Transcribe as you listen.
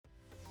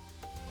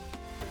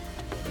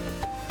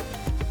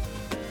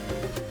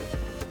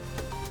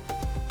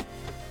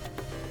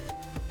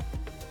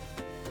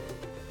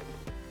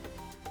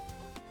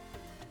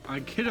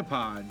on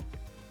Kidapod,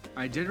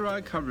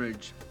 Iditarod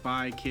coverage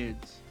by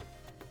kids.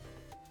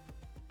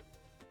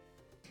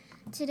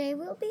 Today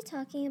we'll be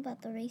talking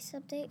about the race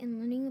update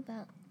and learning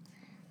about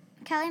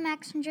Kelly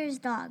Maxinger's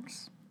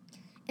dogs.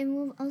 And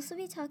we'll also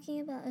be talking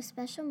about a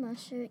special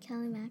musher at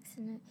Kelly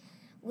Maxinger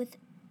with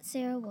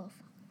Sarah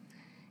Wolf.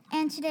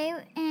 And today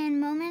in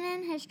Moment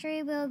in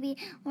History, we'll be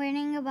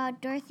learning about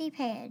Dorothy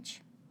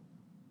Page.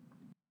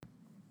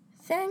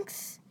 Thank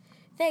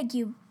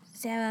you,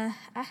 Sarah.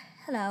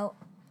 Hello,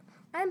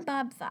 I'm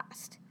Bob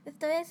Frost with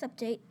the race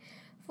update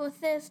for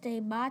Thursday,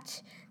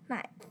 March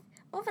 9th.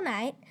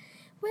 Overnight,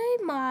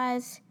 Wade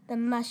Mars, the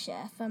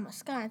musher from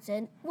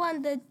Wisconsin,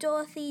 won the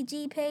Dorothy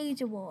G.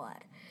 Page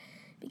Award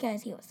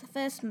because he was the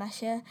first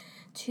musher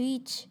to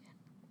reach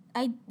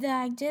the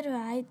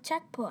Iditarod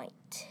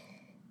checkpoint,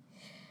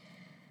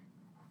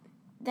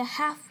 the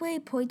halfway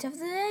point of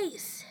the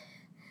race.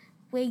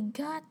 Wade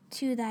got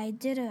to the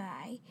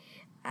Iditarod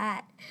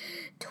at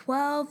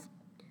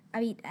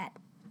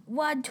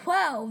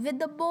 1:12 in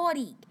the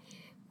morning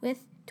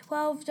with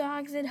 12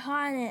 dogs in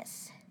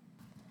harness.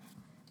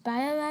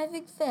 By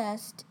arriving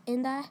first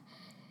in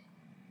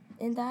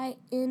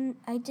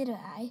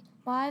Iditarod,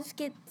 Mars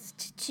gets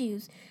to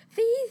choose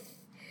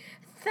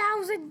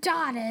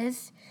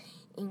 $3,000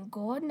 in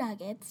gold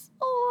nuggets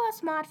or a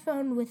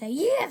smartphone with a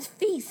year's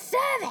free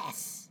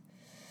service.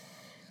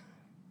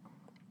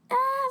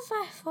 As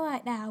for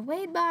right now,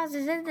 Wade Mars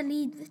is in the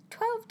lead with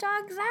 12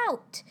 dogs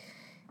out.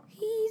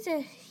 He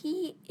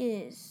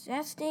is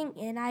resting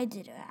in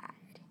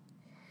Iditarod.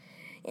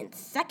 In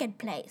second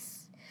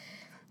place,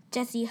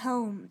 Jesse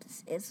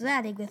Holmes is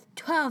running with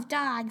 12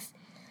 dogs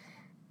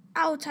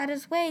out on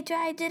his way to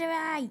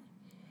Iditarod.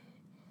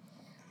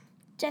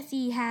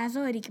 Jesse has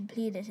already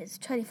completed his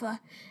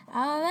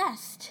 24-hour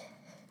rest.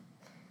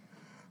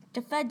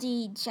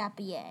 Defending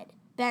champion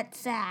Bet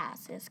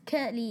Sass is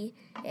currently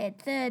in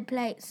third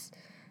place.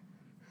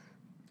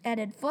 And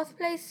in fourth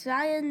place,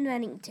 Ryan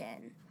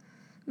Remington.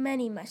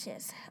 Many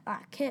mushers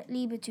are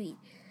currently between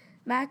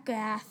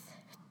McGrath,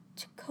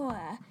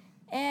 Chikora,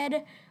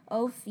 and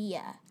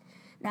Ophia.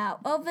 Now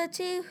over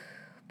to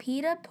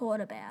Peter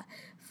Porterbear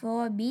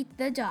for Meet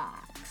the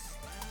Dogs.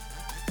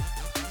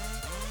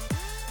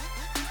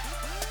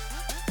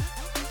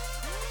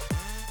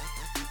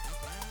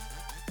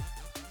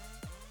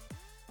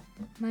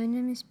 My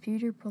name is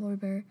Peter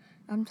Porterbear.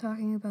 I'm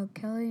talking about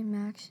Kelly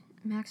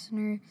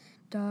Maxinger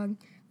dog.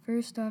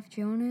 First off,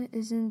 Jonah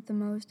isn't the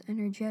most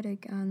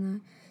energetic on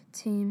the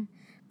team,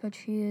 but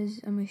she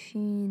is a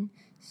machine,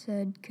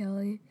 said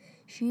Kelly.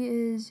 She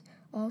is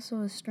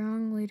also a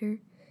strong leader,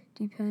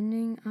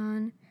 depending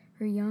on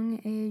her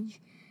young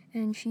age,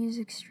 and she's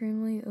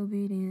extremely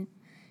obedient.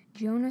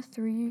 Jonah,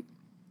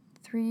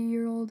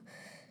 three-year-old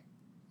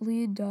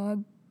lead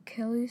dog.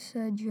 Kelly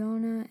said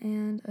Jonah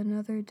and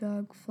another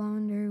dog,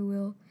 Flounder,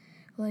 will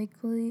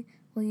likely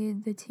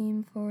lead the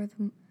team for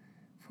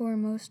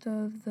most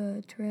of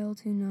the trail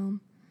to Nome.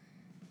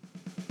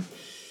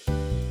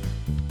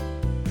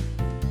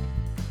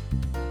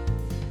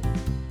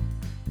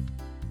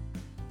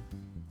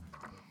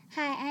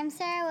 Hi, I'm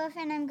Sarah Wolf,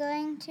 and I'm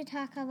going to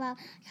talk about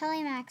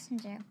Kelly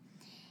Maxinger.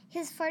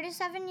 He's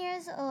 47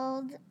 years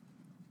old.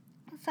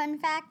 Fun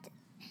fact,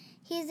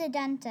 he's a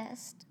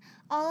dentist.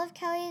 All of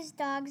Kelly's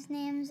dogs'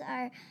 names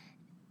are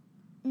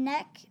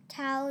Neck,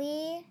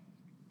 Tally,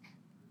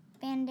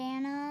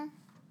 Bandana,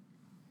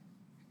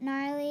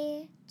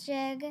 Gnarly,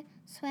 Jig,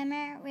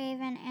 Swimmer,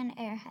 Raven, and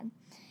Airhead.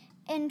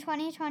 In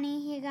 2020,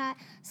 he got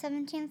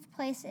 17th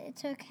place. It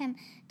took him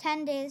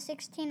 10 days,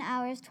 16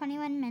 hours,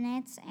 21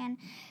 minutes, and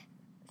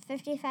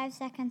 55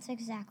 seconds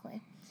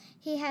exactly.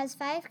 He has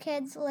 5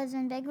 kids, lives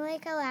in Big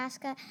Lake,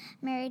 Alaska,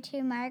 married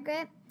to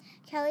Margaret.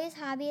 Kelly's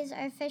hobbies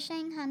are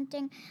fishing,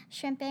 hunting,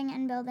 shrimping,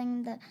 and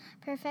building the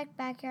perfect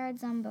backyard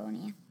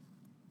Zamboni.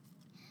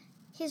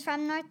 He's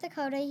from North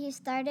Dakota. He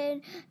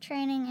started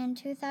training in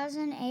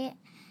 2008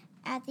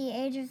 at the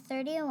age of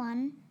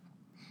 31.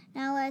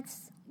 Now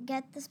let's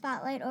get the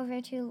spotlight over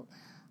to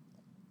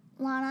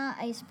Lana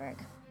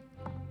Iceberg.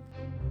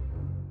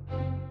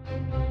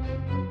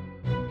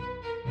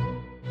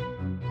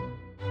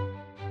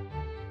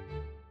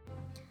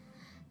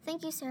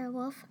 Thank you, Sarah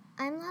Wolf.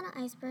 I'm Lana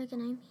Iceberg,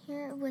 and I'm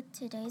here with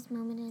today's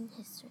Moment in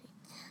History.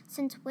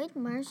 Since Wade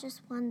Mars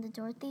just won the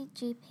Dorothy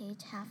G.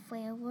 Page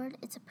Halfway Award,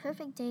 it's a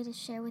perfect day to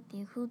share with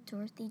you who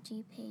Dorothy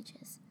G. Page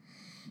is.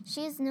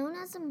 She is known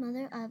as the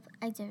mother of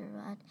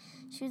Iditarod.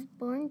 She was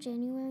born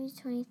January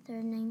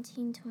 23,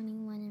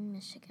 1921 in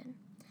Michigan.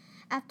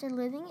 After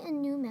living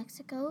in New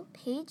Mexico,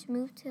 Page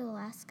moved to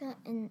Alaska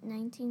in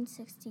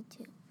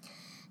 1962.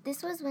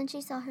 This was when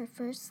she saw her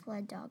first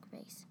sled dog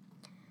race.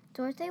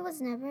 Dorothy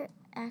was never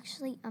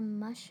actually a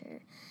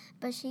musher,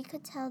 but she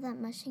could tell that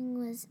mushing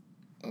was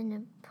an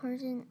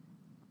important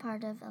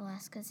part of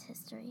Alaska's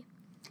history.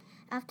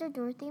 After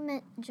Dorothy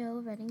met Joe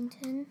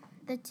Redington,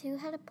 the two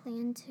had a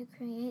plan to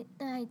create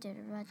the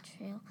Iditarod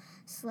Trail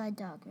sled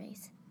dog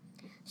race.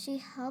 She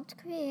helped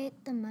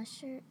create the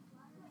Musher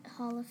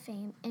Hall of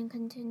Fame and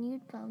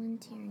continued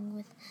volunteering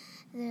with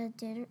the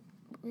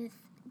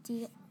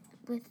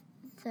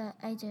the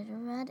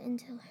Iditarod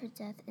until her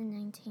death in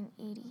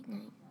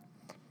 1989.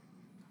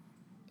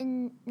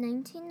 In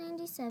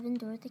 1997,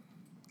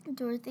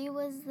 Dorothy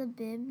was the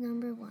bib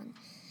number 1,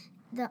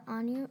 the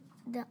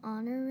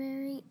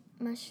honorary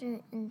musher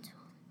in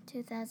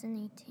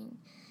 2018.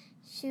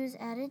 She was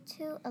added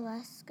to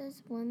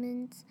Alaska's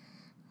Women's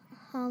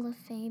Hall of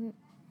Fame.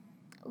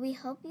 We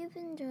hope you've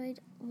enjoyed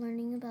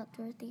learning about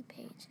Dorothy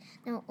Page.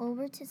 Now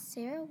over to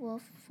Sarah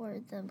Wolf for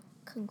the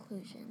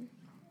conclusion.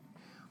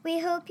 We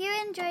hope you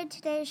enjoyed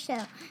today's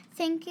show.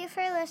 Thank you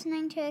for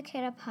listening to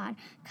Akita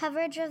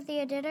coverage of the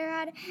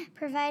Iditarod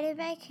provided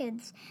by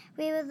kids.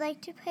 We would like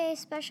to pay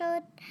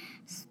special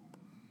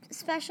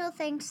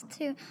thanks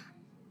to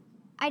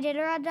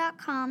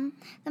Iditarod.com,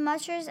 the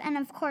mushers, and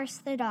of course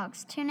the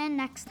dogs. Tune in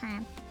next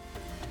time.